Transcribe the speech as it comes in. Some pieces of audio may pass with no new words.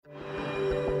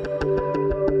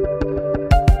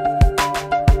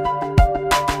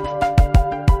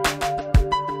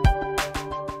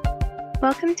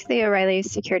Welcome to the O'Reilly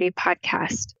Security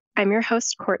Podcast. I'm your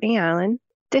host, Courtney Allen.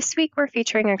 This week, we're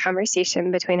featuring a conversation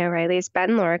between O'Reilly's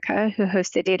Ben Lorica, who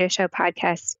hosts the Data Show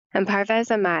podcast, and Parvez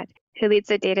Ahammad, who leads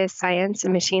the data science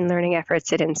and machine learning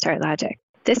efforts at Instart Logic.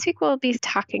 This week, we'll be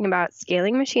talking about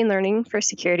scaling machine learning for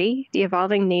security, the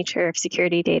evolving nature of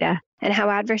security data, and how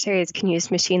adversaries can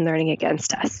use machine learning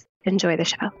against us. Enjoy the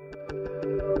show.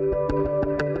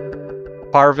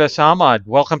 Parvez Ahammad,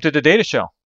 welcome to the Data Show.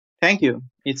 Thank you.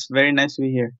 It's very nice to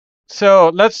be here.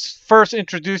 So let's first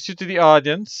introduce you to the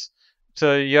audience.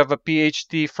 So you have a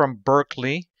PhD from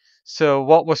Berkeley. So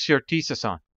what was your thesis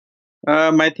on?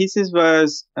 My thesis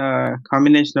was a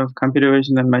combination of computer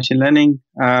vision and machine learning.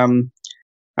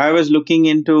 I was looking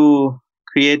into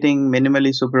creating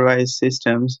minimally supervised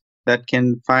systems that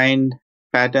can find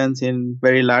patterns in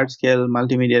very large-scale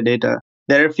multimedia data.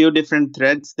 There are a few different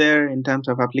threads there in terms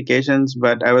of applications,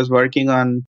 but I was working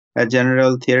on a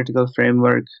general theoretical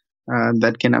framework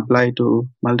that can apply to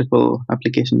multiple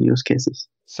application use cases.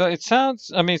 So it sounds,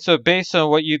 so based on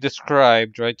what you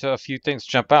described, right, so a few things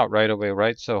jump out right away,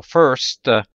 right? So first,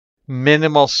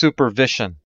 minimal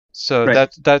supervision. So Right.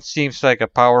 that seems like a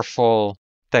powerful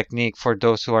technique for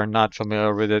those who are not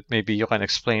familiar with it. Maybe you can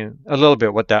explain a little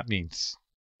bit what that means.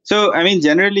 So,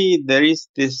 generally, there is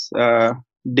this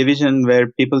division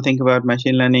where people think about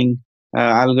machine learning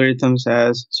algorithms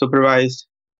as supervised,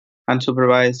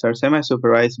 unsupervised, or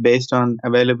semi-supervised based on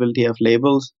availability of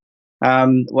labels.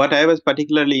 What I was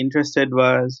particularly interested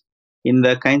was in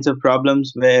the kinds of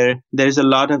problems where there's a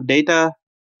lot of data,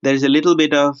 there's a little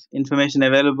bit of information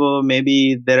available.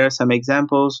 Maybe there are some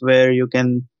examples where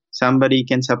somebody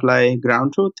can supply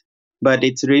ground truth, but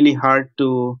it's really hard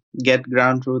to get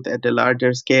ground truth at a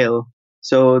larger scale.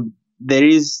 So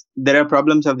there are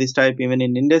problems of this type even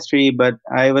in industry, but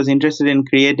I was interested in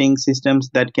creating systems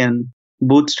that can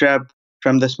bootstrap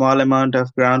from the small amount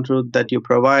of ground truth that you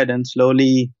provide and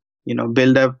slowly,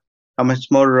 build up a much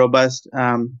more robust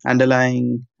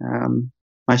underlying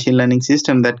machine learning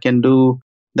system that can do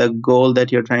the goal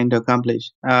that you're trying to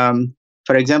accomplish.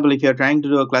 For example, if you're trying to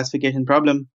do a classification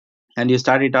problem and you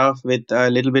start it off with a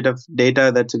little bit of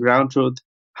data that's a ground truth,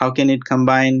 how can it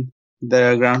combine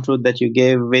the ground truth that you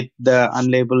gave with the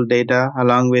unlabeled data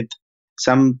along with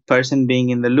some person being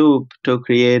in the loop to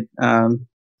create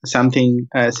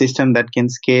a system that can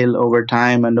scale over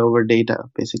time and over data,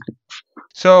 basically.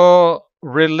 So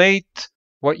relate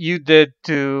what you did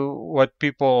to what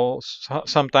people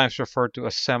sometimes refer to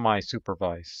as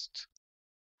semi-supervised.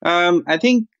 I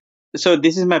think, so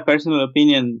this is my personal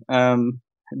opinion.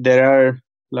 There are a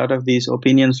lot of these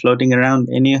opinions floating around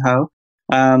anyhow.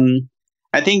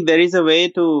 I think there is a way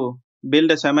to build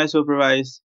a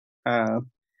semi-supervised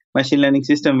machine learning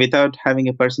system without having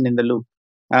a person in the loop.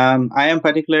 I am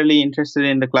particularly interested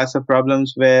in the class of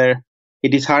problems where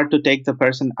it is hard to take the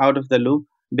person out of the loop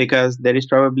because there is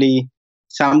probably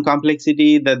some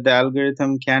complexity that the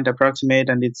algorithm can't approximate,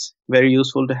 and it's very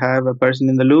useful to have a person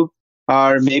in the loop.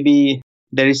 Or maybe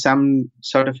there is some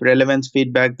sort of relevance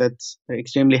feedback that's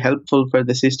extremely helpful for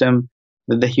the system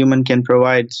that the human can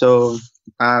provide. So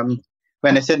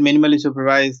when I said minimally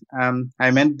supervised,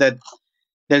 I meant that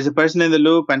there's a person in the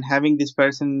loop, and having this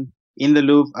person in the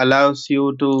loop allows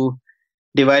you to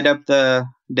divide up the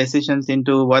decisions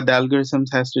into what the algorithms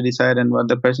has to decide and what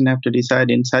the person have to decide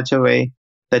in such a way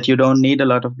that you don't need a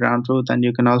lot of ground truth, and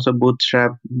you can also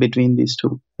bootstrap between these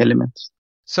two elements.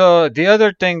 So the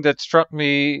other thing that struck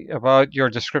me about your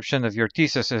description of your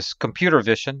thesis is computer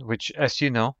vision, which, as you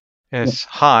know, is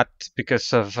hot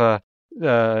because of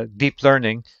deep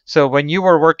learning. So when you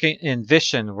were working in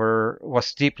vision,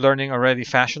 was deep learning already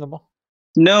fashionable?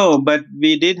 No, but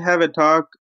we did have a talk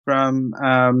from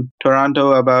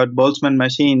Toronto about Boltzmann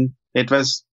machine. It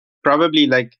was probably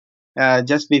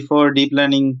just before deep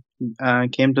learning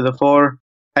came to the fore.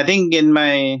 I think when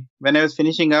I was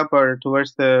finishing up or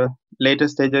towards the later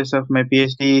stages of my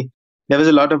PhD, there was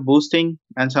a lot of boosting.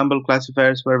 Ensemble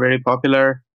classifiers were very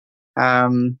popular.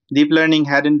 Deep learning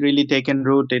hadn't really taken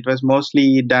root. It was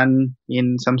mostly done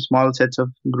in some small sets of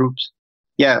groups.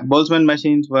 Yeah, Boltzmann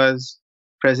machines was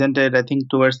presented, I think,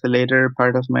 towards the later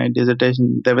part of my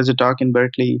dissertation. There was a talk in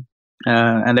Berkeley,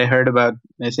 and I heard about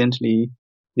essentially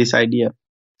this idea.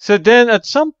 So then at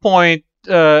some point,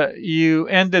 you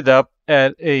ended up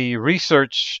at a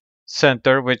research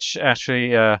center, which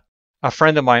actually a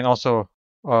friend of mine also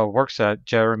works at,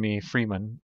 Jeremy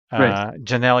Freeman, Right.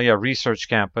 Genelia Research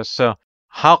Campus. So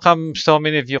how come so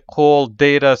many of you cool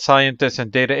data scientists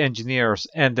and data engineers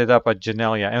ended up at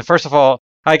Genelia? And first of all,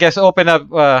 I guess open up,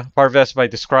 Parvez, by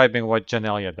describing what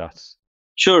Genelia does.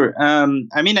 Sure.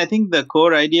 I think the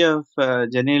core idea of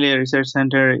Genelia Research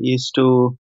Center is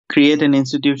to create an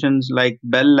institutions like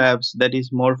Bell Labs that is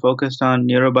more focused on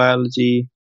neurobiology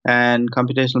and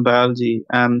computational biology.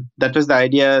 That was the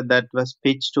idea that was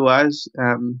pitched to us,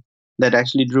 that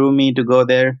actually drew me to go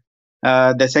there.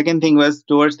 The second thing was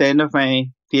towards the end of my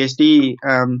PhD,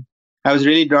 I was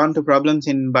really drawn to problems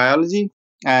in biology,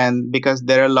 and because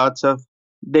there's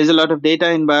a lot of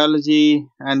data in biology,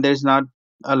 and there's not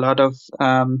a lot of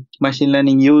machine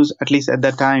learning use, at least at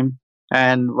that time.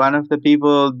 And one of the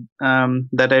people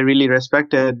that I really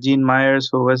respected, Gene Myers,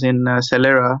 who was in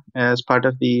Celera as part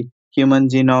of the human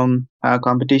genome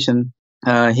competition,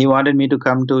 he wanted me to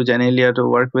come to Janelia to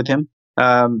work with him.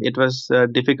 It was a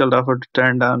difficult offer to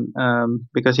turn down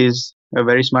because he's a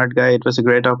very smart guy. It was a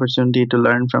great opportunity to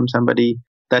learn from somebody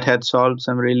that had solved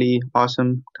some really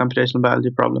awesome computational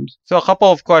biology problems. So a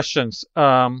couple of questions.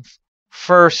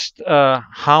 First,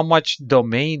 how much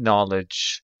domain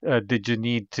knowledge did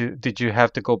you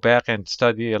have to go back and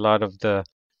study a lot of the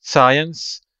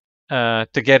science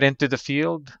to get into the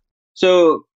field?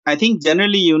 So I think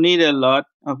generally you need a lot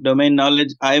of domain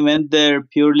knowledge. I went there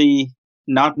purely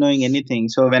not knowing anything.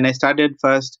 So when I started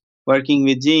first working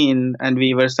with Gene and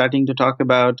we were starting to talk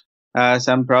about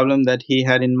some problem that he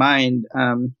had in mind,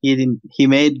 he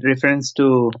made reference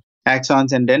to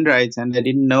axons and dendrites, and I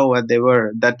didn't know what they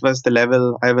were. That was the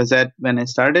level I was at when I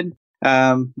started.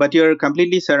 But you're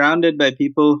completely surrounded by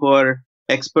people who are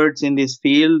experts in this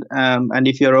field, and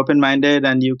if you're open-minded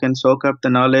and you can soak up the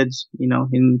knowledge,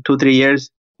 in 2-3 years,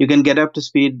 you can get up to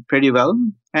speed pretty well.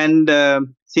 And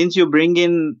since you bring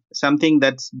in something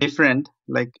that's different,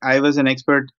 like I was an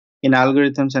expert in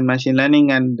algorithms and machine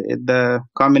learning, and the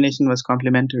combination was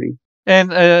complementary. And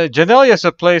Janelia is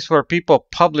a place where people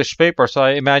publish papers, so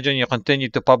I imagine you continue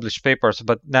to publish papers,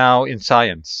 but now in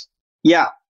science. Yeah,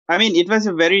 I mean, it was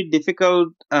a very difficult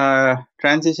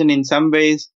transition in some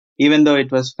ways, even though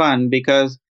it was fun,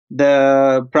 because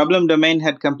the problem domain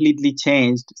had completely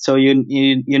changed. So you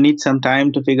need some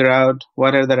time to figure out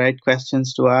what are the right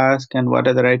questions to ask and what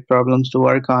are the right problems to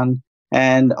work on.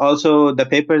 And also the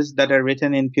papers that are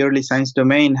written in purely science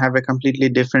domain have a completely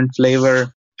different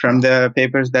flavor from the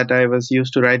papers that I was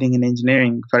used to writing in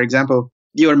engineering. For example,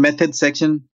 your method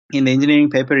section in the engineering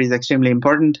paper is extremely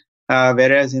important.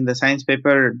 Whereas in the science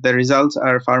paper, the results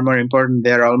are far more important.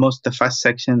 They are almost the first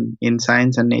section in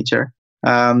science and nature.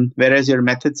 Whereas your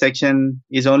method section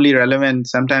is only relevant,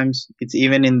 sometimes it's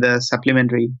even in the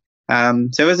supplementary. So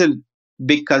it was a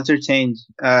big culture change.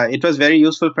 It was very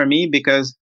useful for me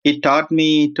because it taught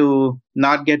me to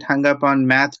not get hung up on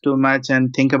math too much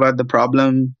and think about the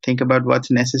problem, think about what's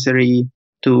necessary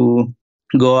to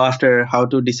go after, how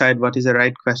to decide what is the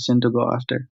right question to go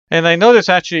after. And I notice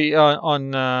actually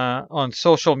on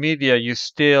social media you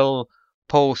still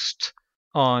post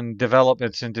on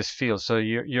developments in this field, so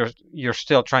you're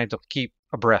still trying to keep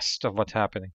abreast of what's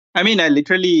happening. I mean, I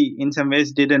literally, in some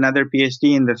ways, did another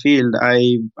PhD in the field.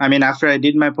 I mean, after I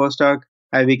did my postdoc,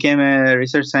 I became a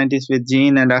research scientist with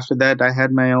Gene, and after that, I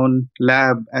had my own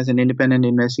lab as an independent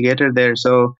investigator there.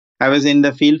 So I was in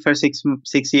the field for six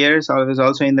years. I was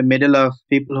also in the middle of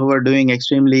people who were doing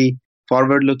extremely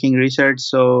forward-looking research.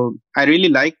 So I really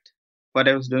liked what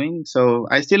I was doing. So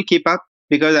I still keep up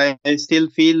because I still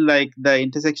feel like the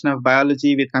intersection of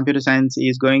biology with computer science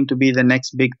is going to be the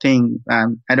next big thing.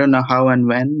 I don't know how and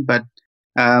when, but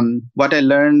what I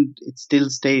learned, it still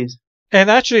stays. And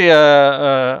actually,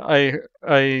 I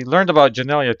learned about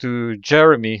Janelia to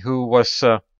Jeremy, who was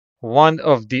one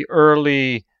of the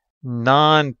early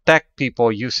non-tech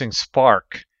people using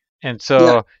Spark, and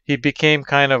so he became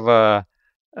kind of a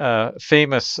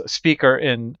famous speaker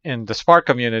in the Spark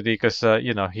community because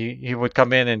he would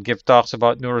come in and give talks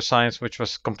about neuroscience, which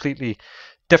was completely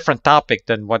different topic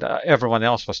than what everyone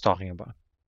else was talking about.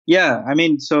 Yeah, I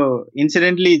mean, so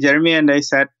incidentally, Jeremy and I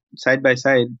sat side by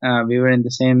side. We were in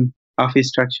the same office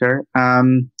structure.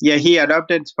 He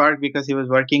adopted Spark because he was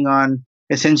working on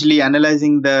essentially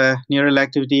analyzing the neural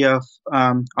activity of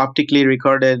optically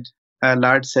recorded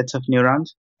large sets of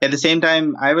neurons. At the same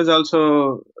time, I was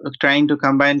also trying to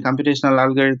combine computational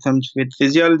algorithms with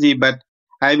physiology, but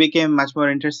I became much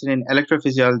more interested in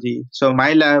electrophysiology. So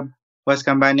my lab was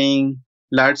combining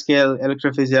large-scale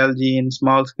electrophysiology in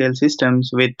small-scale systems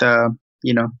with,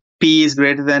 P is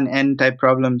greater than N type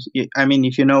problems. I mean,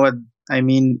 if you know what I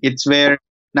mean, it's where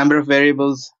number of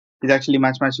variables is actually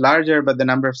much, much larger, but the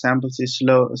number of samples is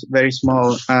very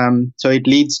small. So it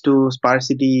leads to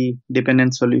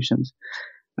sparsity-dependent solutions.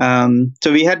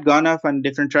 So we had gone off on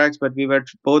different tracks, but we were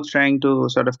both trying to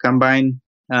sort of combine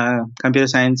computer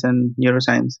science and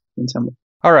neuroscience in some way.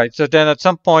 All right. So then at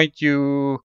some point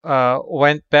you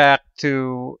went back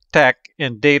to tech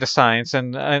and data science,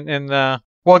 and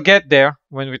We'll get there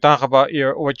when we talk about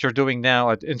what you're doing now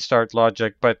at Instart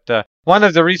Logic. But one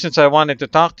of the reasons I wanted to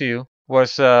talk to you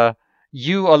was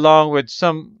you, along with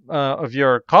some of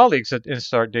your colleagues at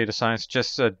Instart Data Science,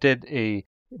 just did a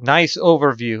nice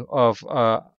overview of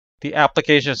the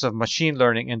applications of machine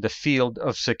learning in the field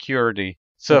of security.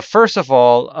 So first of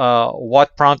all,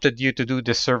 what prompted you to do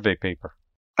this survey paper?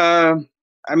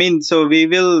 So we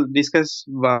will discuss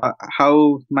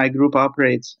how my group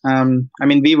operates.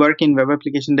 We work in web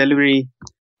application delivery.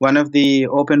 One of the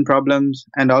open problems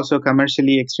and also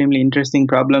commercially extremely interesting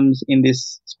problems in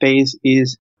this space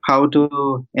is how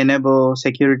to enable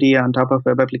security on top of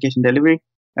web application delivery.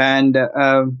 And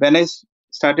when I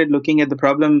started looking at the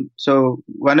problem, so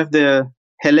one of the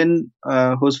Helen,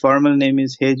 whose formal name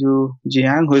is Heju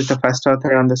Jiang, who is the first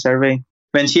author on the survey,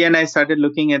 when she and I started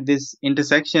looking at this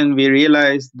intersection, we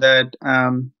realized that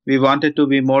we wanted to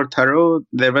be more thorough.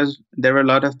 There were a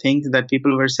lot of things that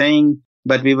people were saying,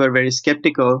 but we were very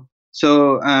skeptical.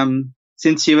 So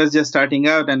since she was just starting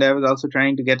out and I was also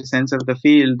trying to get a sense of the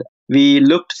field, we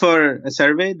looked for a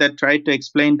survey that tried to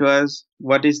explain to us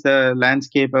what is the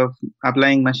landscape of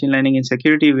applying machine learning in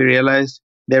security. We realized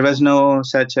there was no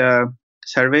such a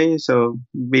survey. So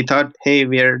we thought, hey,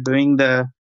 we are doing the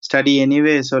study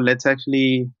anyway, so let's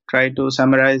actually try to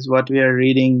summarize what we are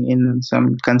reading in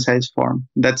some concise form.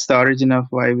 That's the origin of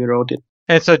why we wrote it.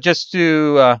 And so just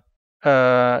to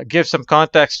give some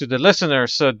context to the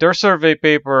listeners, so their survey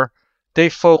paper, they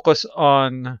focus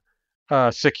on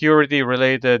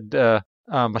security-related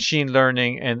machine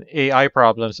learning and AI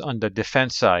problems on the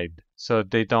defense side. So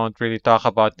they don't really talk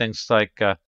about things like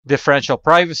differential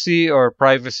privacy or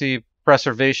privacy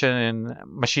preservation in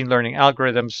machine learning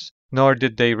algorithms, nor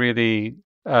did they really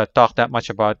talk that much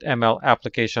about ML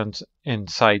applications in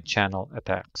side channel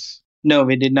attacks. No,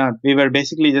 we did not. We were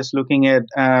basically just looking at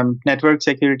network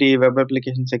security, web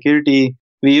application security.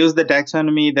 We used the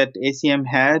taxonomy that ACM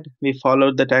had. We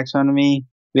followed the taxonomy.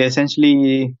 We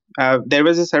essentially, there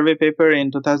was a survey paper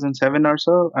in 2007 or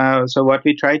so. So what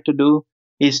we tried to do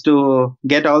is to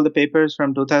get all the papers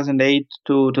from 2008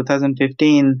 to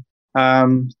 2015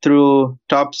 through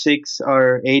top 6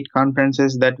 or 8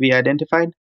 conferences that we identified.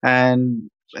 And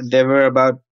there were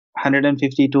about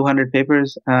 150, 200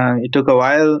 papers. It took a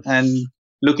while, and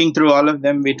looking through all of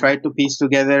them, we tried to piece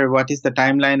together what is the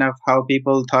timeline of how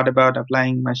people thought about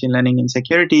applying machine learning in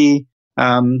security.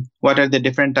 What are the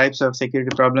different types of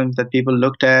security problems that people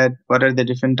looked at? What are the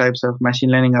different types of machine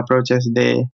learning approaches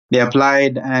they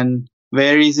applied? And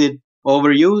where is it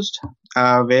overused?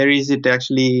 Where is it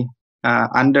actually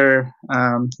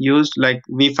underused? Like,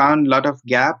 we found a lot of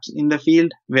gaps in the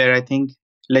field where I think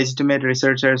legitimate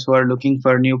researchers who are looking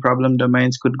for new problem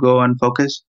domains could go and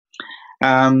focus.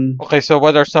 Okay, so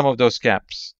what are some of those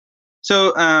gaps?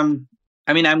 So, I'm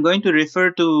going to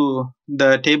refer to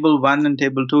the table 1 and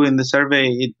table 2 in the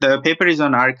survey. The paper is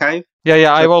on arXiv.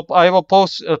 Yeah. So, I will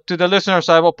post to the listeners.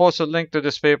 I will post a link to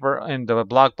this paper in the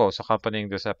blog post accompanying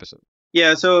this episode.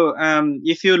 Yeah. So,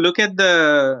 if you look at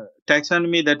the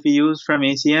taxonomy that we used from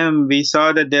ACM, we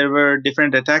saw that there were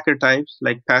different attacker types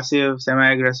like passive,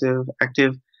 semi-aggressive,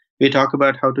 active. We talk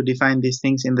about how to define these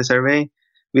things in the survey.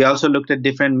 We also looked at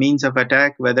different means of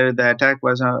attack, whether the attack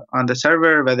was on the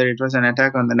server, whether it was an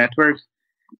attack on the network,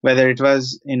 whether it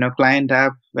was in a client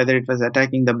app, whether it was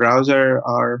attacking the browser,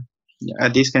 or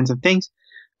these kinds of things.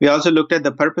 We also looked at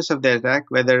the purpose of the attack,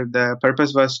 whether the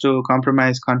purpose was to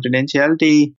compromise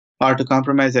confidentiality or to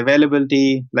compromise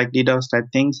availability, like DDoS type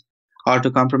things, or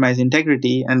to compromise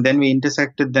integrity. And then we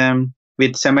intersected them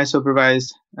with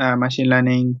semi-supervised machine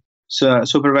learning,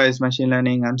 supervised machine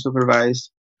learning, unsupervised.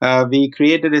 We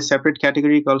created a separate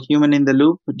category called human in the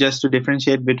loop, just to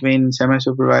differentiate between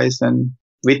semi-supervised and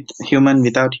with human,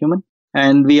 without human.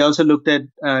 And we also looked at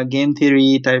game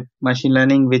theory type machine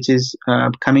learning, which is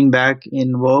coming back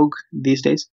in vogue these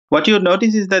days. What you'll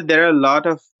notice is that there are a lot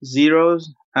of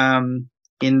zeros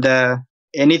in the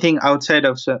anything outside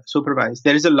of supervised.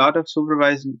 There is a lot of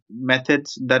supervised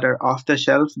methods that are off the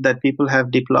shelf that people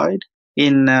have deployed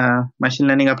in machine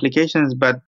learning applications,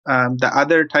 but the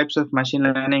other types of machine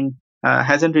learning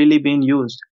hasn't really been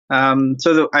used.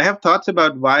 So I have thoughts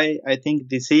about why I think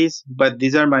this is, but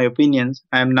these are my opinions.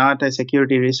 I'm not a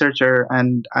security researcher,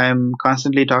 and I'm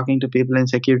constantly talking to people in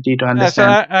security to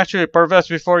understand. So actually, Parvez,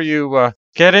 before you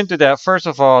get into that, first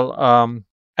of all,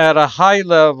 at a high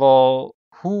level,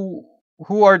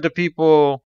 who are the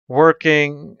people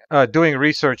working, doing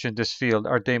research in this field?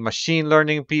 Are they machine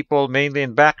learning people mainly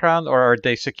in background, or are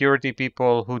they security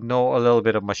people who know a little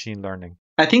bit of machine learning?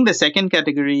 I think the second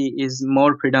category is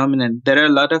more predominant. There are a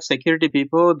lot of security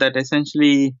people that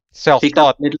essentially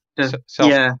self-taught.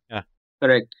 Yeah,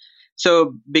 correct.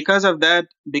 So because of that,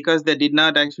 because they did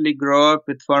not actually grow up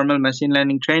with formal machine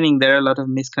learning training, there are a lot of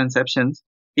misconceptions.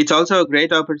 It's also a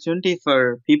great opportunity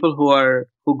for people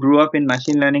who grew up in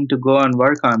machine learning to go and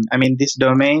work on. I mean, this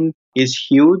domain is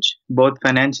huge, both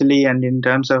financially and in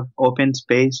terms of open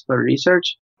space for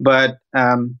research. But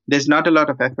there's not a lot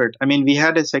of effort. I mean, we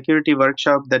had a security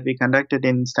workshop that we conducted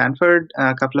in Stanford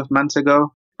a couple of months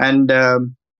ago, and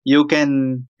you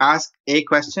can ask a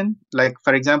question. Like,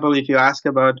 for example, if you ask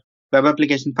about web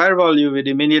application firewall, you would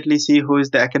immediately see who is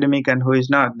the academic and who is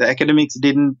not. The academics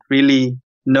didn't really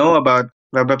know about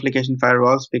web application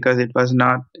firewalls because it was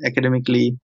not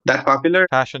academically that popular.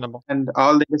 Fashionable. And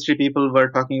all the industry people were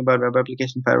talking about web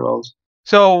application firewalls.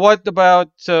 So what about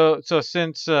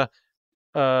since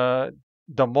the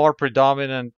more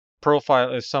predominant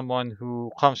profile is someone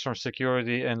who comes from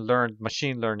security and learned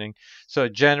machine learning, so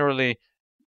generally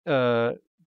uh,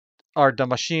 are the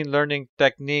machine learning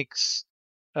techniques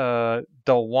the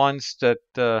ones that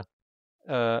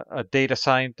a data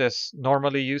scientist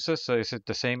normally uses? So is it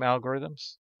the same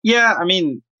algorithms? Yeah, I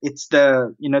mean, it's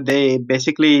they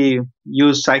basically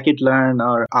use scikit-learn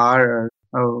or R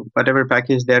or whatever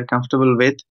package they're comfortable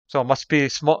with. So must be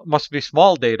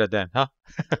small data then, huh?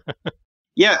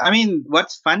 Yeah, I mean,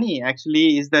 what's funny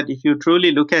actually is that if you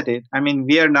truly look at it, I mean,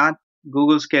 we are not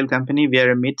Google scale company, we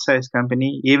are a mid-sized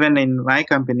company. Even in my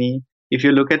company, if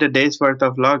you look at a day's worth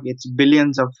of log, it's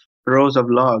billions of rows of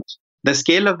logs. The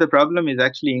scale of the problem is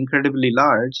actually incredibly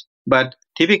large, but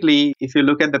typically, if you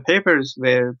look at the papers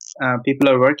where people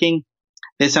are working,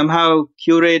 they somehow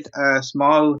curate a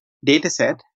small data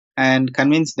set and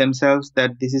convince themselves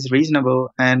that this is reasonable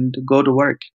and go to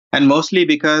work. And mostly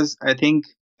because I think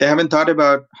they haven't thought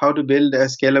about how to build a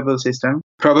scalable system.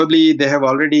 Probably they have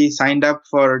already signed up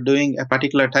for doing a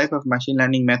particular type of machine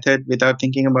learning method without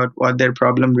thinking about what their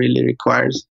problem really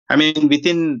requires. I mean,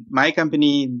 within my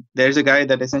company, there's a guy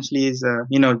that essentially is,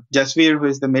 Jasveer, who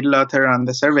is the middle author on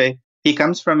the survey. He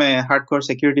comes from a hardcore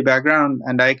security background,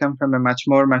 and I come from a much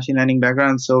more machine learning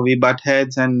background. So we butt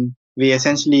heads and we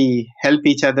essentially help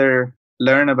each other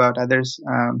learn about others'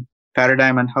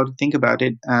 paradigm and how to think about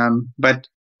it. But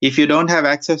if you don't have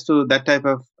access to that type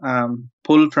of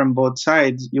pull from both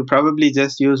sides, you probably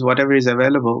just use whatever is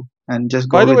available and just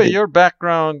go By the with way, it. your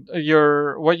background,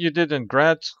 what you did in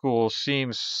grad school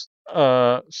seems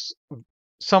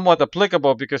somewhat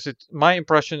applicable, because my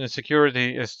impression in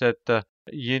security is that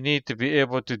you need to be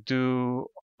able to do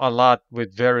a lot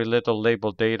with very little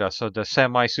labeled data. So the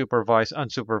semi-supervised,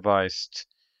 unsupervised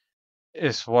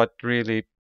is what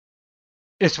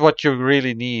you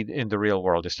really need in the real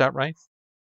world. Is that right?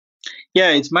 Yeah,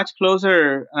 it's much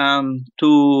closer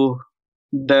to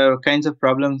the kinds of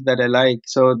problems that I like.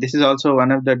 So this is also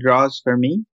one of the draws for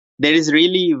me. There is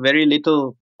really very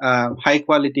little high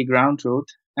quality ground truth.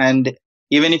 And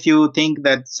even if you think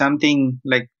that something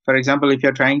like, for example, if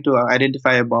you're trying to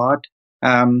identify a bot,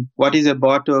 what is a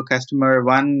bot to a customer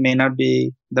one may not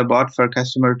be the bot for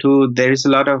customer two. There is a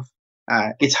lot of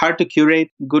it's hard to curate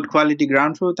good quality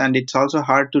ground truth, and it's also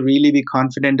hard to really be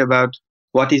confident about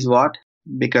what is what,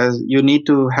 because you need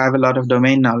to have a lot of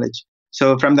domain knowledge.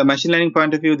 So from the machine learning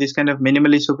point of view, this kind of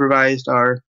minimally supervised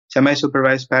or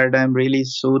semi-supervised paradigm really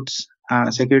suits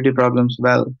security problems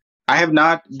well.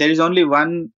 There is only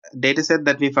one data set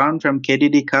that we found from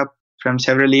KDD Cup from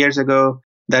several years ago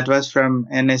that was from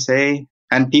NSA.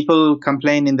 And people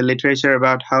complain in the literature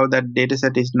about how that data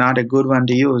set is not a good one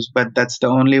to use, but that's the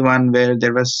only one where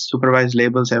there was supervised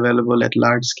labels available at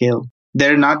large scale.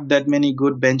 There are not that many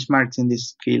good benchmarks in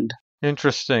this field.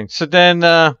 Interesting. So then,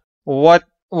 what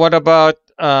about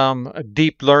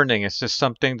deep learning? Is this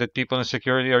something that people in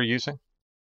security are using?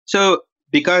 So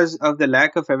because of the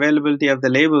lack of availability of the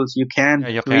labels, you can't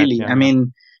You can't.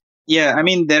 really. Yeah. I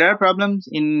mean, there are problems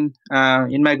in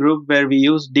my group where we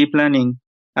use deep learning,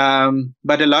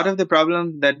 but a lot of the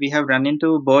problems that we have run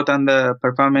into, both on the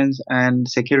performance and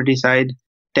security side,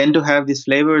 tend to have this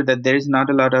flavor that there is not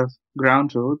a lot of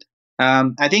ground truth.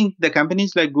 I think the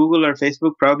companies like Google or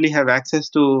Facebook probably have access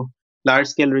to large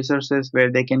scale resources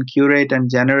where they can curate and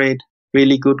generate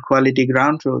really good quality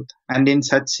ground truth. And in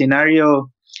such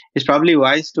scenario, it's probably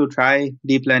wise to try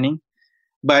deep learning.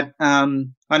 But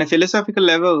on a philosophical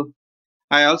level,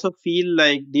 I also feel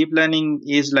like deep learning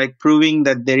is like proving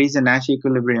that there is a Nash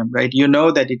equilibrium, right? You know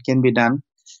that it can be done.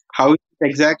 How it's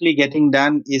exactly getting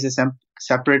done is a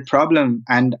separate problem.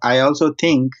 And I also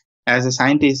think, as a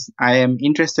scientist, I am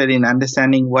interested in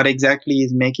understanding what exactly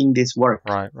is making this work.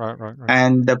 Right.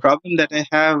 And the problem that I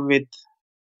have with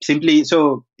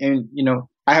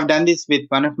I have done this with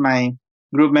one of my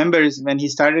group members. When he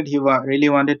started, he really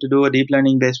wanted to do a deep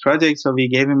learning based project. So we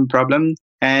gave him a problem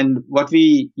And what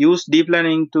we use deep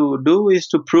learning to do is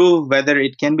to prove whether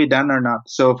it can be done or not.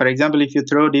 So, for example, if you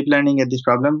throw deep learning at this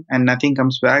problem and nothing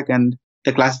comes back and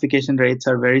the classification rates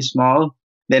are very small,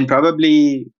 then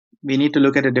probably we need to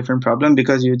look at a different problem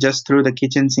because you just threw the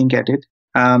kitchen sink at it.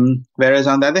 Whereas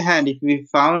on the other hand, if we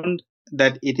found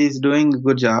that it is doing a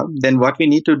good job, then what we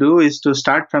need to do is to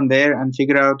start from there and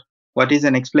figure out what is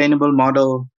an explainable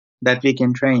model that we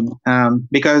can train.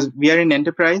 Because we are in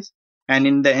enterprise, and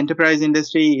in the enterprise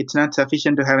industry, it's not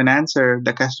sufficient to have an answer.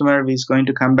 The customer is going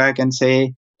to come back and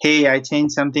say, hey, I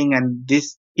changed something and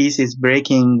this piece is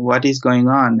breaking. What is going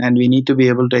on? And we need to be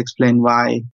able to explain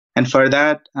why. And for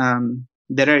that,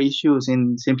 there are issues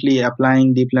in simply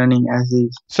applying deep learning as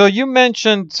is. So you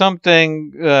mentioned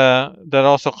something that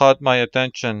also caught my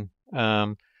attention,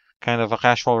 kind of a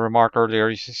casual remark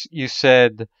earlier. You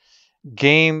said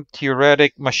game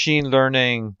theoretic machine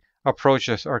learning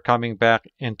approaches are coming back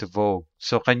into vogue.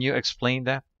 So can you explain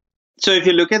that? So if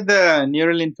you look at the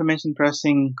Neural Information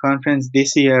Processing Conference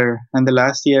this year and the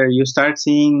last year, you start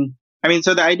seeing,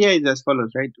 so the idea is as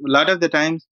follows, right? A lot of the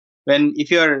times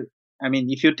if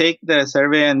you take the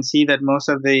survey and see that most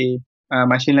of the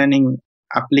machine learning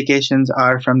applications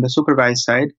are from the supervised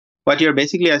side, what you're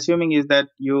basically assuming is that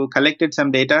you collected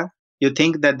some data. You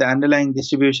think that the underlying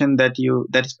distribution that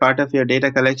is part of your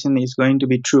data collection is going to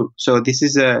be true. So this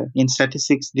is in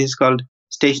statistics, this is called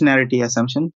stationarity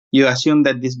assumption. You assume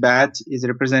that this batch is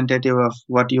representative of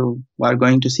what you are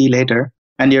going to see later,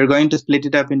 and you're going to split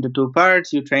it up into two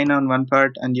parts. You train on one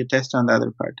part and you test on the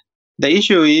other part. The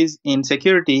issue is in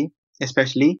security,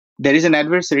 especially, there is an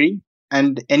adversary,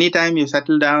 and anytime you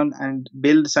settle down and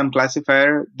build some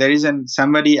classifier, there is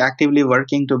somebody actively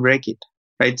working to break it.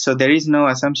 Right? So there is no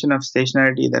assumption of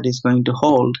stationarity that is going to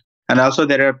hold. And also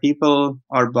there are people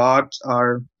or bots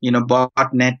or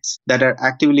botnets that are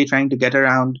actively trying to get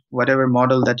around whatever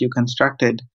model that you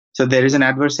constructed. So there is an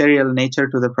adversarial nature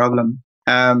to the problem.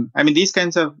 These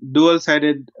kinds of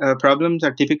dual-sided problems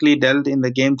are typically dealt in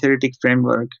the game theoretic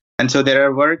framework. And so there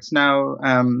are works now.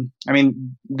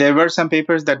 There were some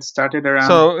papers that started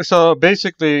around. So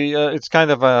basically, it's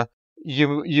kind of a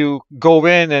you go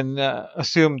in and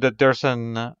assume that there's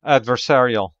an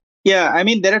adversarial. Yeah,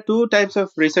 there are two types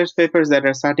of research papers that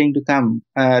are starting to come.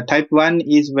 Type 1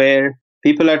 is where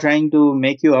people are trying to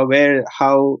make you aware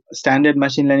how standard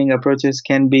machine learning approaches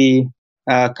can be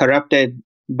corrupted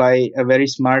by a very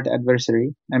smart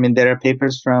adversary. There are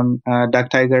papers from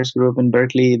Doug Tiger's group in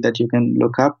Berkeley that you can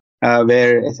look up,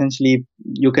 where essentially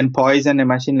you can poison a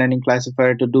machine learning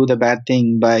classifier to do the bad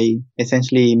thing by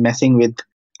essentially messing with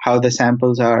how the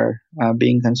samples are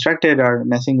being constructed or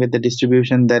messing with the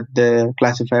distribution that the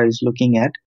classifier is looking at.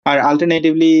 Or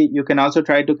alternatively, you can also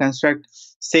try to construct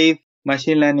safe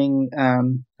machine learning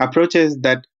approaches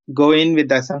that go in with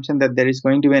the assumption that there is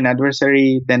going to be an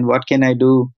adversary. Then what can I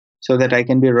do so that I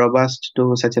can be robust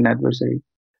to such an adversary?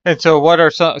 And so what are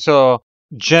so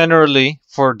generally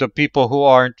for the people who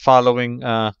aren't following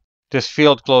this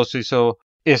field closely, so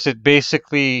is it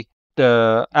basically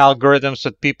the algorithms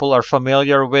that people are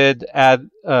familiar with add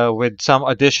with some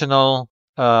additional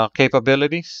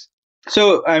capabilities?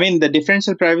 So, the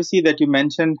differential privacy that you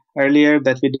mentioned earlier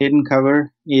that we didn't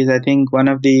cover is, I think, one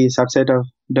of the subset of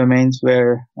domains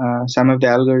where some of the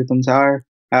algorithms are.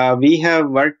 We have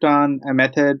worked on a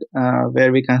method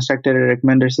where we constructed a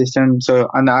recommender system. So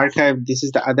on the archive, this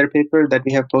is the other paper that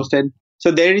we have posted.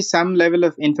 So there is some level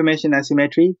of information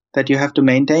asymmetry that you have to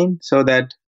maintain so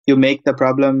that you make the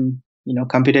problem,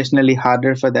 computationally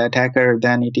harder for the attacker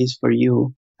than it is for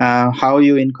you. How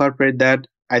you incorporate that,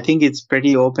 I think it's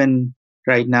pretty open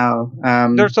right now.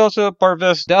 There's also,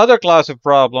 Parvez, the other class of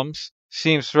problems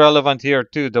seems relevant here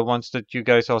too, the ones that you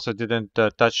guys also didn't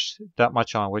touch that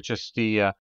much on, which is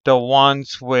the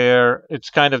ones where it's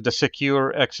kind of the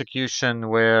secure execution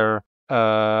where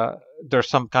there's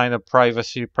some kind of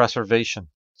privacy preservation.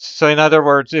 So in other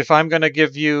words, if I'm going to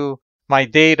give you my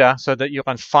data so that you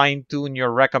can fine tune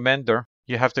your recommender,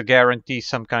 you have to guarantee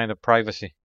some kind of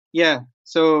privacy. Yeah,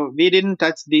 so we didn't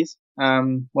touch this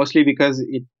mostly because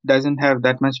it doesn't have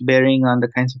that much bearing on the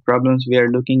kinds of problems we are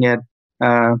looking at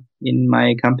in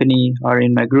my company or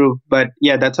in my group. But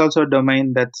yeah, that's also a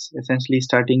domain that's essentially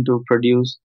starting to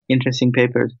produce interesting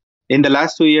papers. In the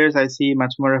last 2 years, I see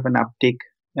much more of an uptick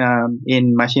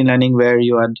in machine learning where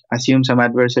you assume some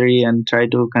adversary and try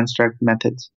to construct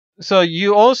methods. So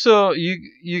you also,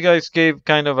 you guys gave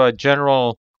kind of a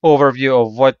general overview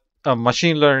of what a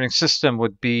machine learning system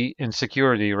would be in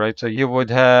security, right? So you would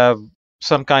have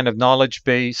some kind of knowledge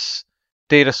base,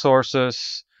 data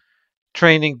sources,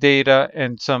 training data,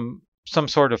 and some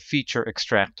sort of feature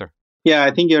extractor. Yeah,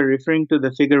 I think you're referring to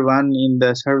the figure 1 in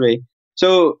the survey.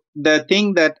 So the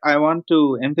thing that I want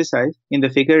to emphasize in the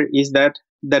figure is that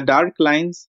the dark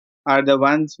lines are the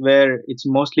ones where it's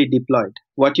mostly deployed.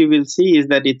 What you will see is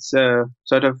that it's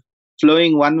sort of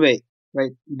flowing one way,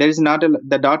 right? There is not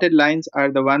the dotted lines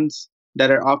are the ones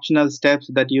that are optional steps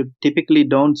that you typically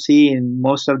don't see in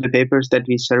most of the papers that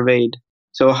we surveyed.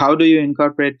 So how do you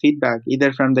incorporate feedback,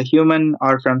 either from the human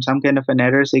or from some kind of an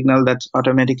error signal that's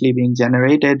automatically being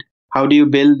generated? How do you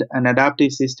build an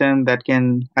adaptive system that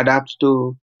can adapt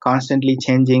to constantly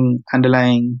changing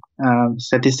underlying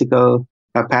statistical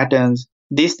patterns?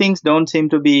 These things don't seem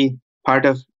to be part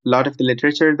of a lot of the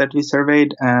literature that we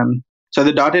surveyed. So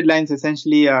the dotted lines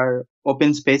essentially are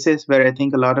open spaces where I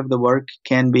think a lot of the work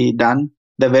can be done.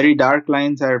 The very dark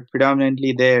lines are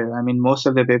predominantly there. I mean, most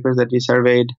of the papers that we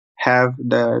surveyed have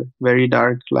the very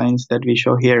dark lines that we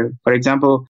show here. For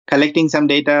example, collecting some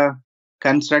data,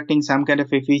 constructing some kind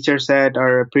of a feature set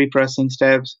or pre-processing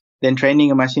steps, then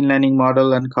training a machine learning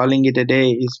model and calling it a day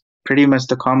is pretty much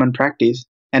the common practice.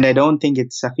 And I don't think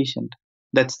it's sufficient.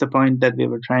 That's the point that we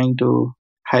were trying to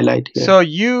highlight here. So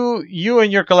you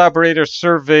and your collaborators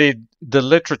surveyed the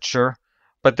literature,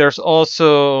 but there's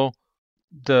also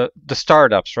the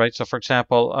startups, right? So for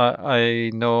example,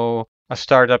 I know a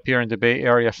startup here in the Bay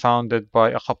Area founded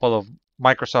by a couple of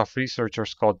Microsoft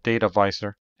researchers called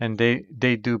DataVisor, and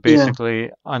they do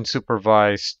basically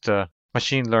unsupervised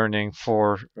machine learning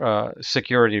for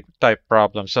security type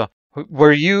problems. So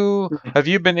have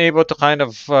you been able to kind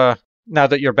of now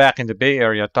that you're back in the Bay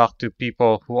Area, talk to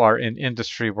people who are in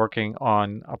industry working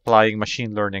on applying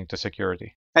machine learning to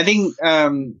security? I think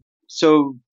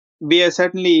so. We are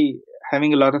certainly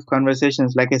having a lot of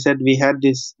conversations. Like I said, we had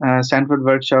this Stanford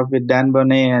workshop with Dan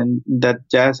Bonnet and that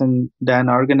Jazz and Dan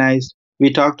organized.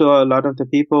 We talked to a lot of the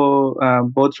people,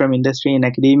 both from industry and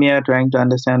academia, trying to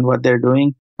understand what they're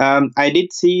doing. I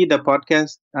did see the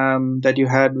podcast that you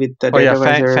had with the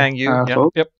DataVisor Fang Yu.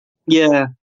 folks. Yep. Yeah.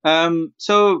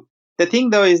 So the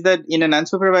thing, though, is that in an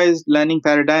unsupervised learning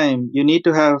paradigm, you need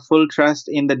to have full trust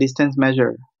in the distance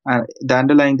measure, the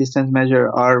underlying distance measure,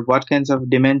 or what kinds of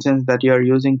dimensions that you are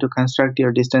using to construct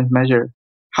your distance measure.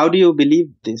 How do you believe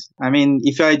this? I mean,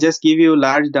 if I just give you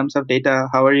large dumps of data,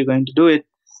 how are you going to do it?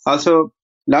 Also,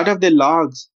 a lot of the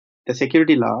logs, the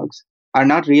security logs, are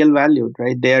not real valued,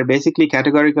 right? They are basically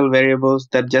categorical variables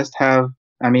that just have,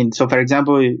 so for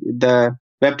example, the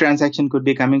web transaction could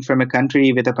be coming from a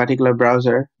country with a particular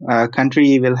browser.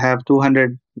 Country will have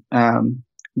 200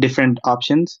 different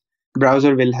options.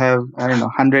 Browser will have,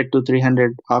 100 to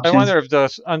 300 options. I wonder if the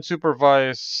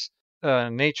unsupervised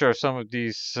nature of some of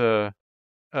these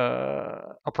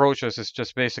approaches is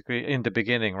just basically in the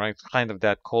beginning, right? Kind of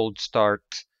that cold start.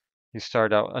 You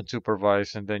start out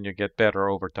unsupervised and then you get better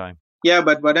over time. Yeah,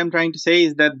 but what I'm trying to say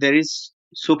is that there is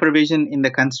supervision in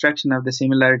the construction of the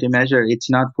similarity measure. It's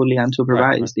not fully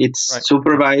unsupervised. Right. It's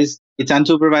supervised. It's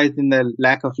unsupervised in the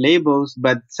lack of labels,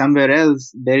 but somewhere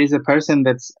else there is a person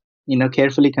that's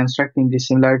carefully constructing these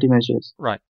similarity measures.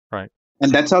 Right.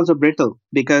 And that's also brittle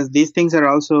because these things are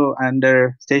also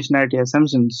under stationarity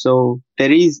assumptions. So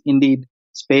there is indeed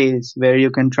space where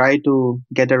you can try to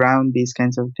get around these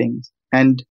kinds of things.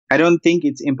 And I don't think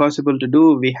it's impossible to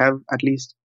do. We have at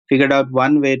least figured out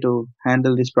one way to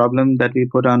handle this problem that we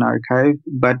put on archive.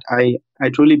 But I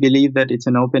truly believe that it's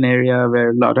an open area where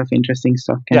a lot of interesting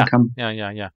stuff can come.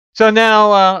 Yeah. So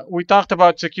now we talked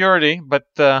about security, but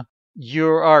you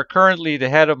are currently the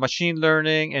head of machine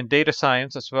learning and data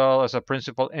science, as well as a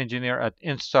principal engineer at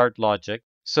Instart Logic.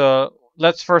 So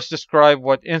let's first describe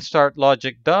what Instart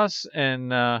Logic does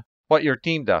and what your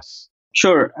team does.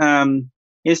 Sure.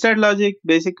 Instart Logic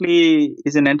basically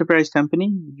is an enterprise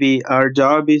company. Our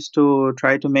job is to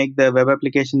try to make the web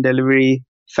application delivery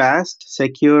fast,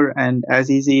 secure, and as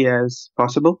easy as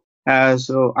possible.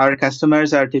 So our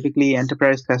customers are typically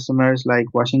enterprise customers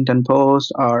like Washington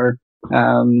Post or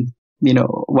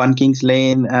One Kings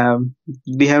Lane.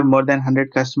 We have more than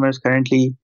 100 customers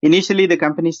currently. Initially, the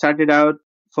company started out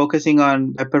focusing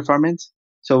on web performance.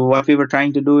 So what we were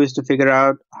trying to do is to figure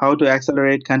out how to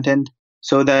accelerate content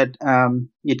so that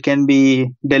it can be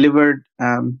delivered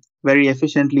very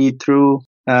efficiently through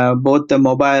both the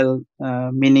mobile,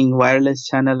 meaning wireless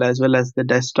channel, as well as the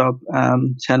desktop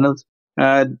channels.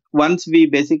 Once we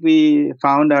basically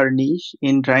found our niche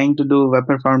in trying to do web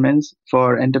performance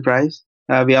for enterprise,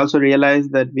 we also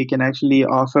realized that we can actually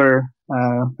offer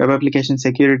web application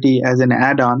security as an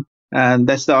add-on. And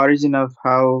that's the origin of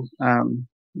how,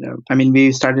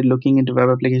 we started looking into web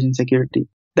application security.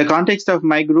 The context of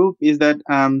my group is that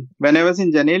when I was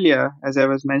in Janelia, as I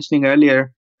was mentioning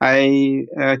earlier, I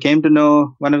came to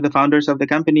know one of the founders of the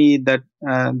company.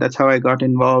 That's how I got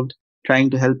involved trying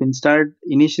to help Instart.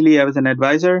 Initially, I was an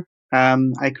advisor,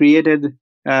 I created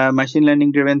a machine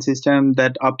learning driven system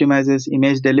that optimizes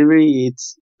image delivery.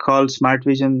 It's called Smart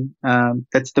Vision.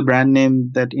 That's the brand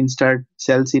name that Instart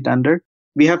sells it under.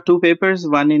 We have two papers,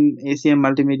 one in ACM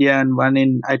Multimedia and one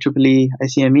in IEEE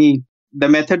ICME. The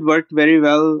method worked very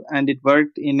well, and it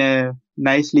worked in a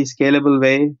nicely scalable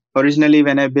way. Originally,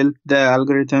 when I built the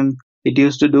algorithm, it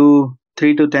used to do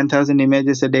 3 to 10,000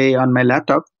 images a day on my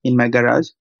laptop in my garage.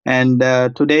 And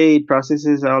today it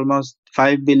processes almost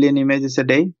 5 billion images a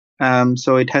day.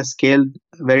 So it has scaled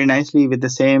very nicely with the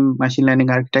same machine learning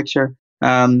architecture.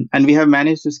 And we have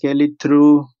managed to scale it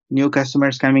through new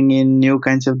customers coming in, new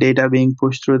kinds of data being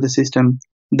pushed through the system.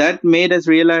 That made us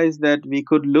realize that we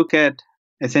could look at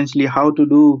essentially how to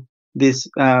do this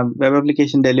web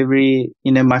application delivery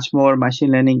in a much more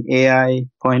machine learning AI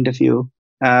point of view.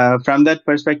 From that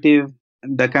perspective,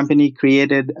 the company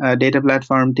created a data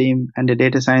platform team and a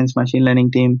data science machine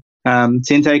learning team.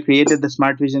 Since I created the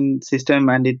Smart Vision system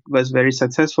and it was very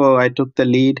successful, I took the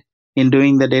lead in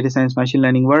doing the data science machine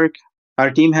learning work. Our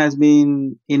team has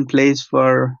been in place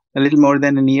for a little more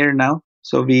than a year now.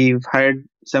 So we've hired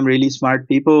some really smart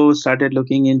people, started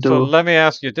looking into... So let me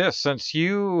ask you this. Since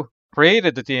you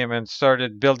created the team and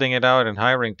started building it out and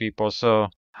hiring people, so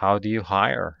how do you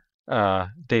hire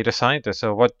data scientists?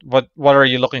 So what are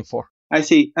you looking for? I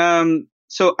see.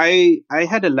 So I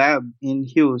had a lab in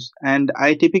Hughes, and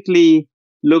I typically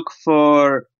look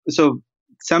for... So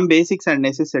some basics are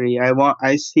necessary.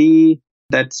 I see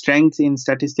that strengths in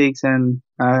statistics and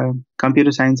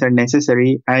computer science are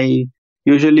necessary. I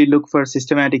usually look for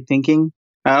systematic thinking.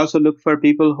 I also look for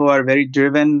people who are very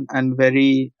driven and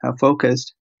very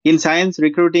focused. In science,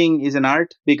 recruiting is an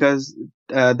art because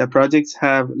the projects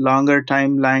have longer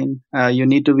timeline. You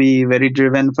need to be very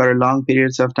driven for long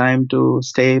periods of time to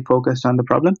stay focused on the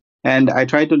problem. And I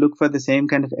try to look for the same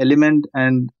kind of element.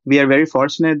 And we are very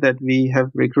fortunate that we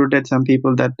have recruited some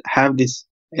people that have this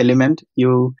element.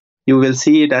 You will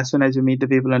see it as soon as you meet the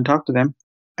people and talk to them.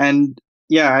 And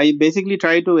yeah, I basically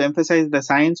try to emphasize the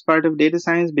science part of data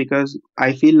science because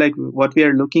I feel like what we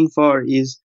are looking for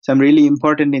is some really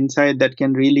important insight that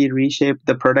can really reshape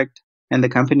the product and the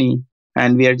company.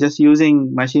 And we are just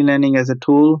using machine learning as a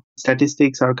tool,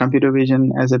 statistics or computer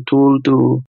vision as a tool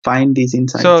to find these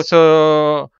insights.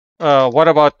 So what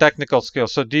about technical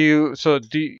skills? So do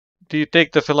you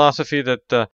take the philosophy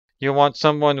that you want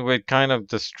someone with kind of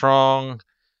the strong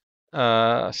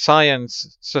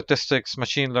science, statistics,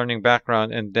 machine learning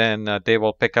background, and then they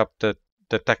will pick up the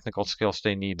technical skills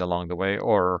they need along the way?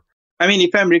 Or I mean,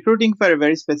 if I'm recruiting for a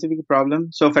very specific problem,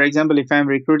 so for example, if I'm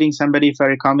recruiting somebody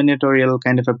for a combinatorial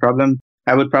kind of a problem,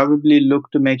 I would probably look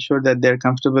to make sure that they're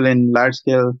comfortable in large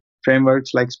scale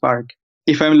frameworks like Spark.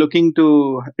 If I'm looking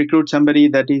to recruit somebody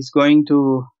that is going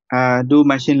to do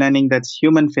machine learning that's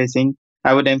human facing,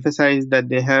 I would emphasize that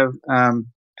they have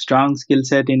strong skill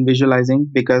set in visualizing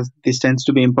because this tends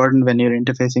to be important when you're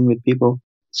interfacing with people.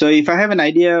 So if I have an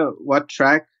idea what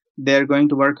track they're going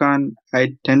to work on,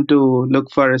 I tend to look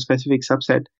for a specific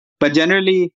subset. But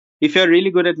generally, if you're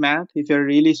really good at math, if you're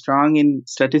really strong in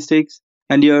statistics,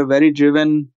 and you're very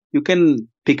driven, you can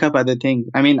pick up other things.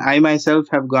 I mean, I myself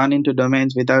have gone into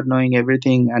domains without knowing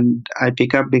everything, and I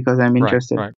pick up because I'm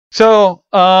interested. Right. So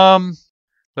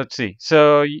let's see.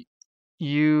 So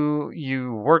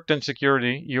you worked in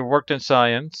security, you worked in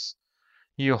science,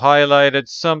 you highlighted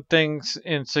some things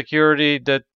in security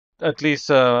that at least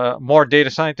more data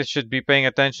scientists should be paying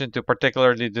attention to,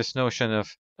 particularly this notion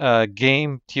of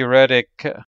game theoretic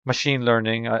machine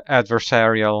learning,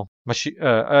 adversarial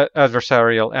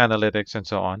analytics, and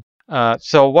so on.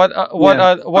 So what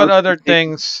other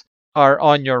things are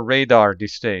on your radar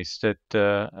these days that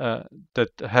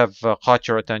have caught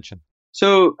your attention?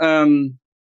 So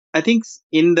I think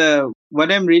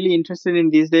what I'm really interested in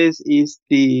these days is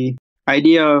the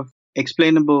idea of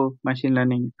explainable machine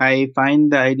learning. I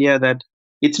find the idea that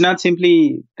it's not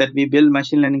simply that we build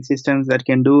machine learning systems that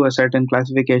can do a certain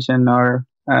classification or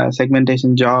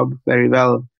segmentation job very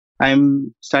well.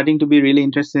 I'm starting to be really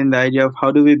interested in the idea of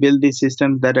how do we build these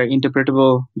systems that are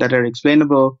interpretable, that are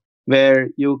explainable, where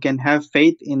you can have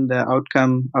faith in the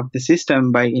outcome of the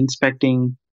system by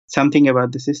inspecting something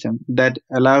about the system that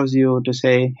allows you to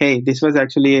say, hey, this was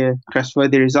actually a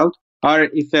trustworthy result. Or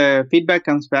if feedback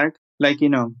comes back, like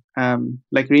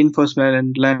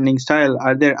reinforcement learning style,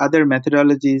 are there other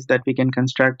methodologies that we can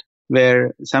construct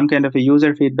where some kind of a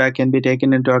user feedback can be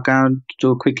taken into account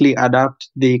to quickly adapt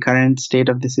the current state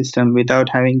of the system without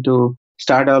having to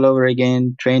start all over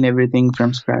again, train everything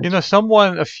from scratch?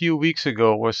 Someone a few weeks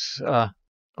ago was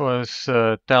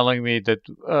telling me that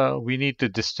we need to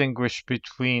distinguish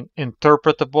between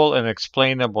interpretable and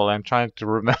explainable. I'm trying to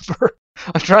remember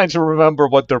I'm trying to remember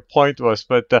what their point was,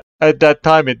 but at that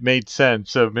time it made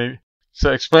sense.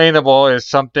 So explainable is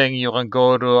something you can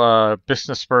go to a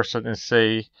business person and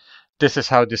say, "This is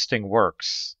how this thing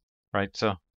works," right?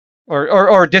 So,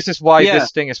 or this is why Yeah,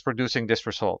 this thing is producing this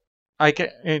result. I can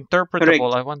interpretable.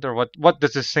 correct. I wonder what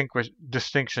the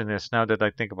distinction is now that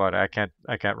I think about it.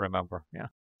 I can't remember. Yeah.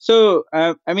 So,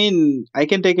 I mean, I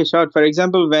can take a shot. For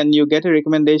example, when you get a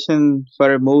recommendation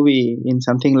for a movie in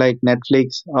something like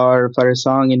Netflix or for a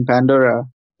song in Pandora,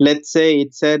 let's say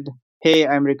it said, "Hey,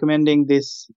 I'm recommending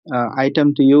this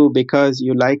item to you because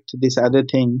you liked this other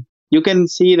thing." You can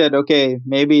see that, okay,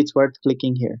 maybe it's worth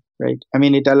clicking here, right? I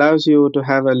mean, it allows you to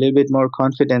have a little bit more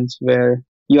confidence where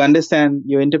you understand,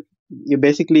 you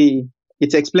basically,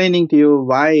 it's explaining to you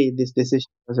why this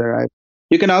decision was arrived.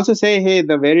 You can also say, hey,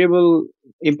 the variable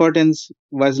importance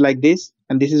was like this,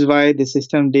 and this is why the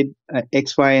system did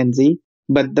X, Y, and Z.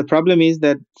 But the problem is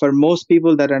that for most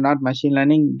people that are not machine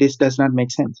learning, this does not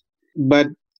make sense. But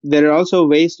there are also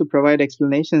ways to provide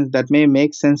explanations that may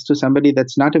make sense to somebody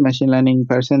that's not a machine learning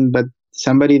person, but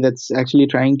somebody that's actually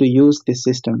trying to use this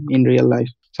system in real life.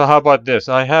 So how about this?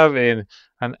 I have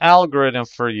an algorithm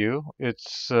for you.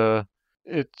 It's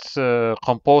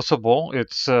composable.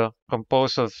 It's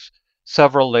composed of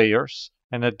several layers,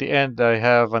 and at the end, I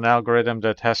have an algorithm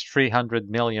that has 300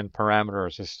 million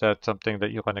parameters. Is that something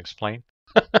that you can explain?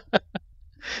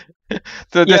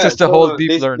 So this Yeah, is the whole so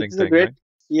deep this learning is a thing, great. right?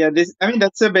 Yeah, this, I mean,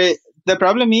 the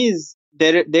problem is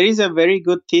there is a very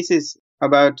good thesis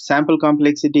about sample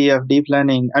complexity of deep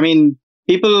learning. I mean,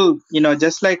 people,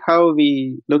 just like how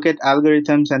we look at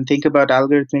algorithms and think about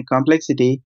algorithmic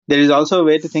complexity, there is also a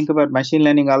way to think about machine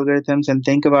learning algorithms and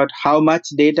think about how much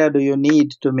data do you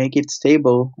need to make it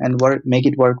stable and make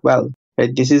it work well.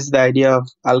 Right? This is the idea of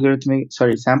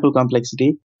sample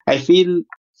complexity. I feel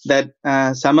that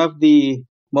some of the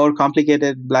more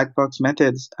complicated black box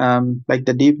methods, like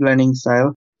the deep learning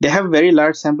style, they have very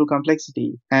large sample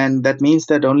complexity. And that means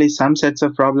that only some sets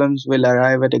of problems will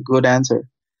arrive at a good answer.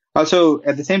 Also,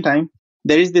 at the same time,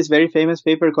 there is this very famous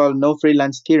paper called No Free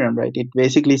Lunch Theorem, right? It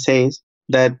basically says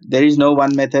that there is no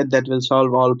one method that will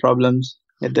solve all problems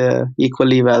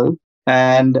equally well.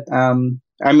 And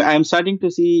I'm starting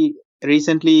to see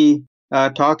recently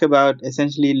talk about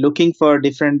essentially looking for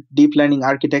different deep learning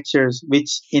architectures,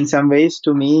 which in some ways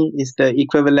to me is the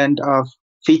equivalent of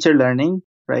feature learning,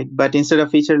 right? But instead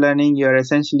of feature learning, you're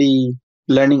essentially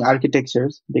learning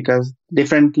architectures because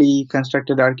differently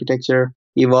constructed architecture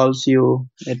evolves you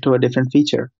to a different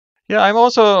feature. Yeah, I'm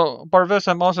also, Parvez,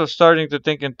 I'm also starting to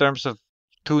think in terms of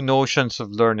two notions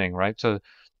of learning, right? So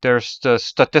there's the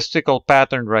statistical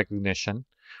pattern recognition,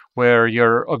 where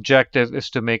your objective is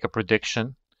to make a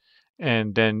prediction.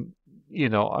 And then,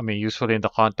 I mean, usually in the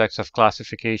context of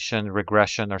classification,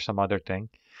 regression, or some other thing.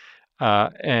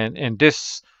 And in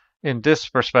this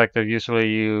perspective, usually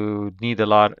you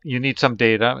need some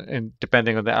data, and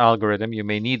depending on the algorithm, you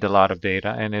may need a lot of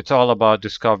data, and it's all about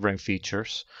discovering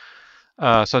features.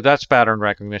 So that's pattern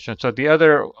recognition. So the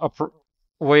other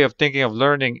way of thinking of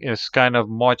learning is kind of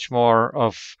much more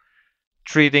of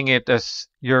treating it as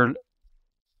your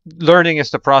learning is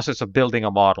the process of building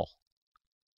a model,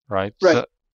 right? Right, So,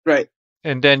 right.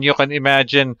 and then you can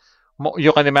imagine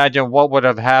what would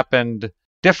have happened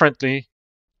differently,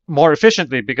 more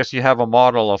efficiently, because you have a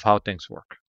model of how things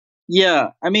work. Yeah,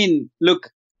 I mean, look,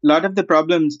 a lot of the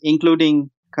problems, including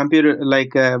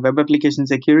web application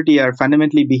security, are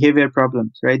fundamentally behavior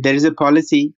problems, right? There is a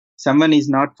policy, someone is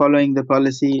not following the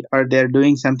policy, or they're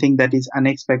doing something that is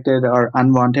unexpected or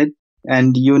unwanted.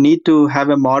 And you need to have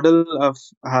a model of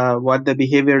what the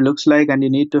behavior looks like, and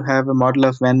you need to have a model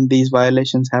of when these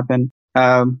violations happen.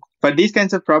 For these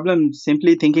kinds of problems,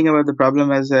 simply thinking about the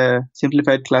problem as a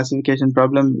simplified classification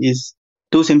problem is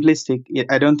too simplistic.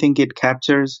 I don't think it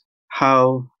captures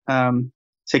how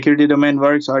security domain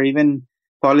works, or even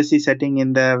policy setting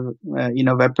in the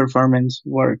web performance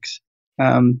works.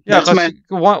 Yeah, That's because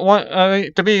my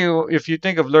to me, if you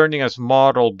think of learning as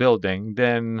model building,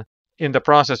 then in the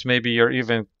process, maybe you're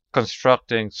even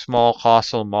constructing small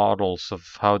causal models of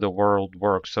how the world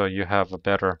works, so you have a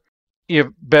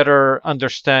better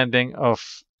understanding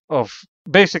of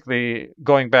basically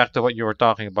going back to what you were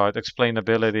talking about,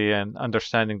 explainability and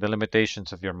understanding the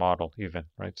limitations of your model, even,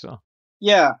 right? So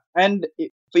Yeah, and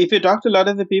if you talk to a lot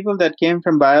of the people that came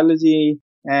from biology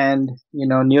and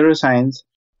neuroscience,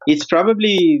 it's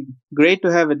probably great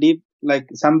to have a deep, like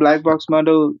some black box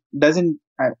model doesn't.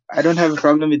 I don't have a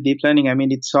problem with deep learning. I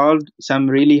mean, it solved some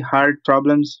really hard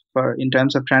problems for in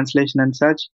terms of translation and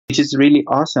such, which is really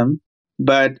awesome.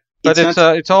 But But it's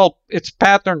not it's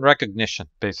pattern recognition,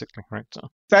 basically, right? So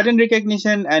pattern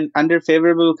recognition, and under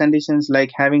favorable conditions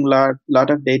like having lot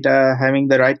of data, having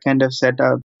the right kind of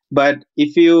setup. But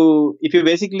if you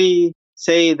basically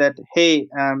say that, hey,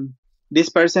 this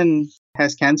person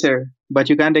has cancer, but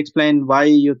you can't explain why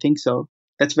you think so,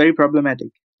 that's very problematic,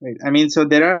 right? I mean, so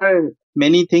there are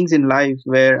many things in life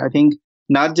where I think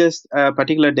not just a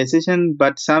particular decision,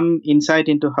 but some insight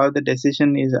into how the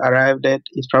decision is arrived at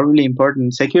is probably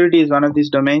important. Security is one of these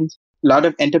domains. A lot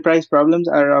of enterprise problems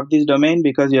are of this domain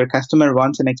because your customer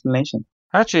wants an explanation.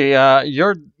 actually,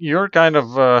 you're kind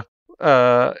of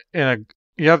in a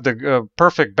you have the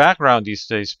perfect background these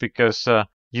days because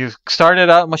you started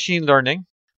out machine learning,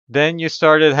 then you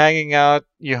started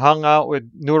you hung out with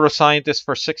neuroscientists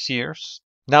for 6 years.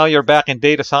 Now you're back in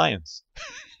data science.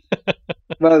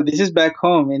 Well, this is back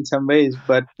home in some ways,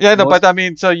 but Yeah, no, most but I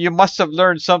mean, so you must have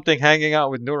learned something hanging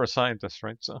out with neuroscientists,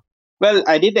 right? So well,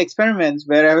 I did experiments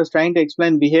where I was trying to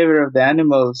explain behavior of the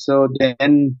animals. So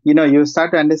then, you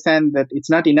start to understand that it's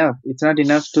not enough. It's not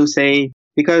enough to say,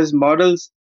 because models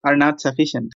are not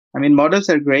sufficient. I mean, models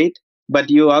are great,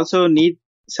 but you also need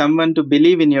someone to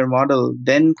believe in your model.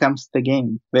 Then comes the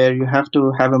game where you have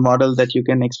to have a model that you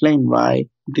can explain why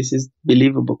this is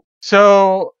believable.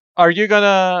 So, are you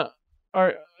gonna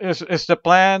are is the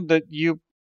plan that you're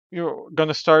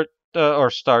gonna start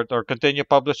or continue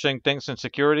publishing things in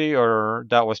security, or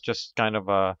that was just kind of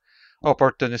a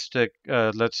opportunistic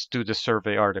let's do the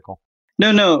survey article?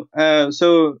 No, no.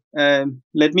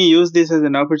 Let me use this as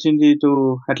an opportunity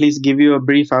to at least give you a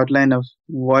brief outline of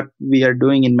what we are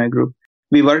doing in my group.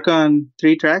 We work on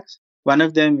 3 tracks. One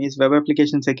of them is web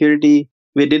application security.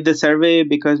 We did the survey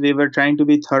because we were trying to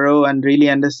be thorough and really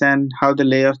understand how the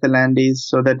lay of the land is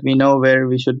so that we know where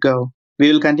we should go.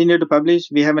 We will continue to publish.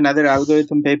 We have another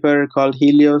algorithm paper called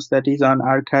Helios that is on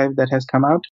archive that has come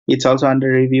out. It's also under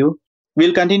review.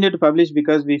 We'll continue to publish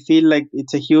because we feel like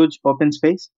it's a huge open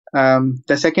space.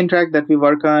 The second track that we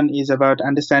work on is about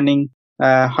understanding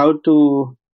how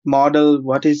to model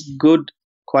what is good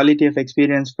quality of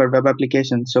experience for web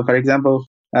applications. So, for example,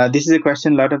 this is a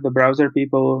question a lot of the browser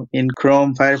people in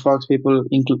Chrome, Firefox people,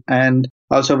 and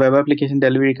also web application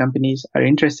delivery companies are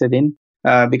interested in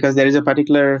because there is a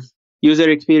particular user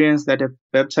experience that a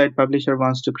website publisher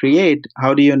wants to create.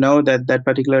 How do you know that that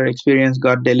particular experience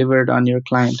got delivered on your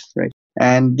client, right?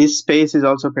 And this space is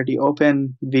also pretty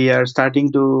open. We are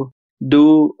starting to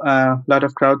do a lot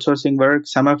of crowdsourcing work.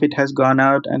 Some of it has gone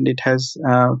out and it has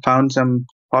found some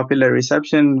popular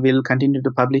reception. We'll continue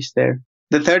to publish there.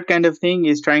 The third kind of thing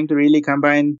is trying to really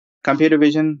combine computer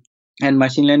vision and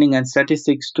machine learning and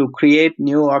statistics to create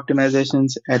new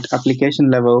optimizations at application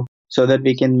level so that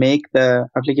we can make the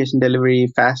application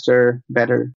delivery faster,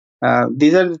 better.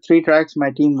 These are the 3 tracks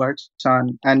my team works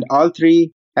on, and all 3,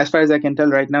 as far as I can tell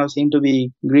right now, seem to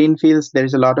be green fields.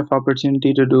 There's a lot of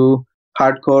opportunity to do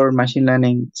hardcore machine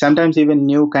learning, sometimes even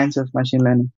new kinds of machine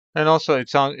learning. And also,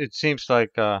 it seems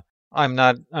like I'm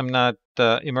not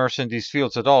immersed in these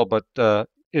fields at all, but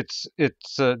it's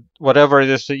whatever it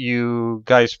is that you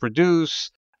guys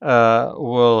produce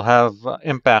will have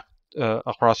impact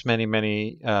across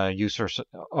many users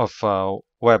of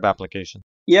web application.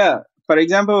 Yeah. For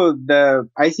example, the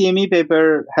ICME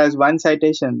paper has 1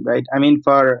 citation, right? I mean,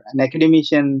 for an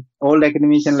academician, old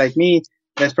academician like me,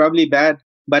 that's probably bad.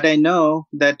 But I know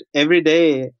that every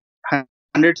day,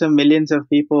 hundreds of millions of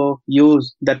people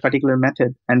use that particular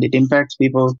method, and it impacts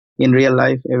people in real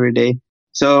life every day.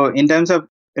 So, in terms of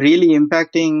really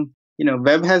impacting,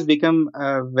 web has become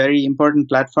a very important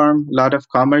platform. A lot of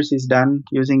commerce is done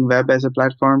using web as a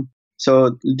platform.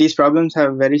 So these problems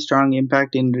have very strong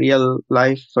impact in real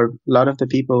life for a lot of the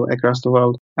people across the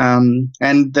world. And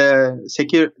the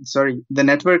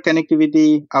network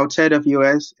connectivity outside of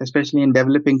US, especially in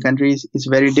developing countries, is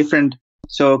very different.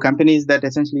 So companies that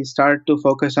essentially start to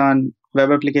focus on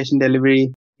web application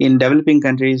delivery in developing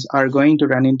countries are going to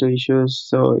run into issues.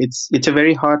 So it's a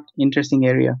very hot, interesting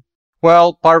area.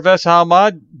 Well, Parvez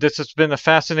Ahammad, this has been a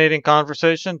fascinating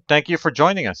conversation. Thank you for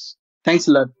joining us. Thanks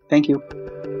a lot. Thank you.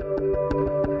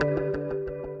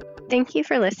 Thank you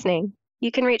for listening.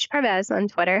 You can reach Parvez on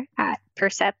Twitter at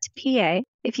PerceptPA.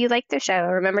 If you like the show,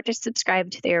 remember to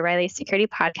subscribe to the O'Reilly Security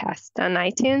Podcast on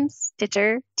iTunes,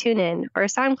 Stitcher, TuneIn, or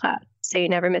SoundCloud so you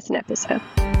never miss an episode.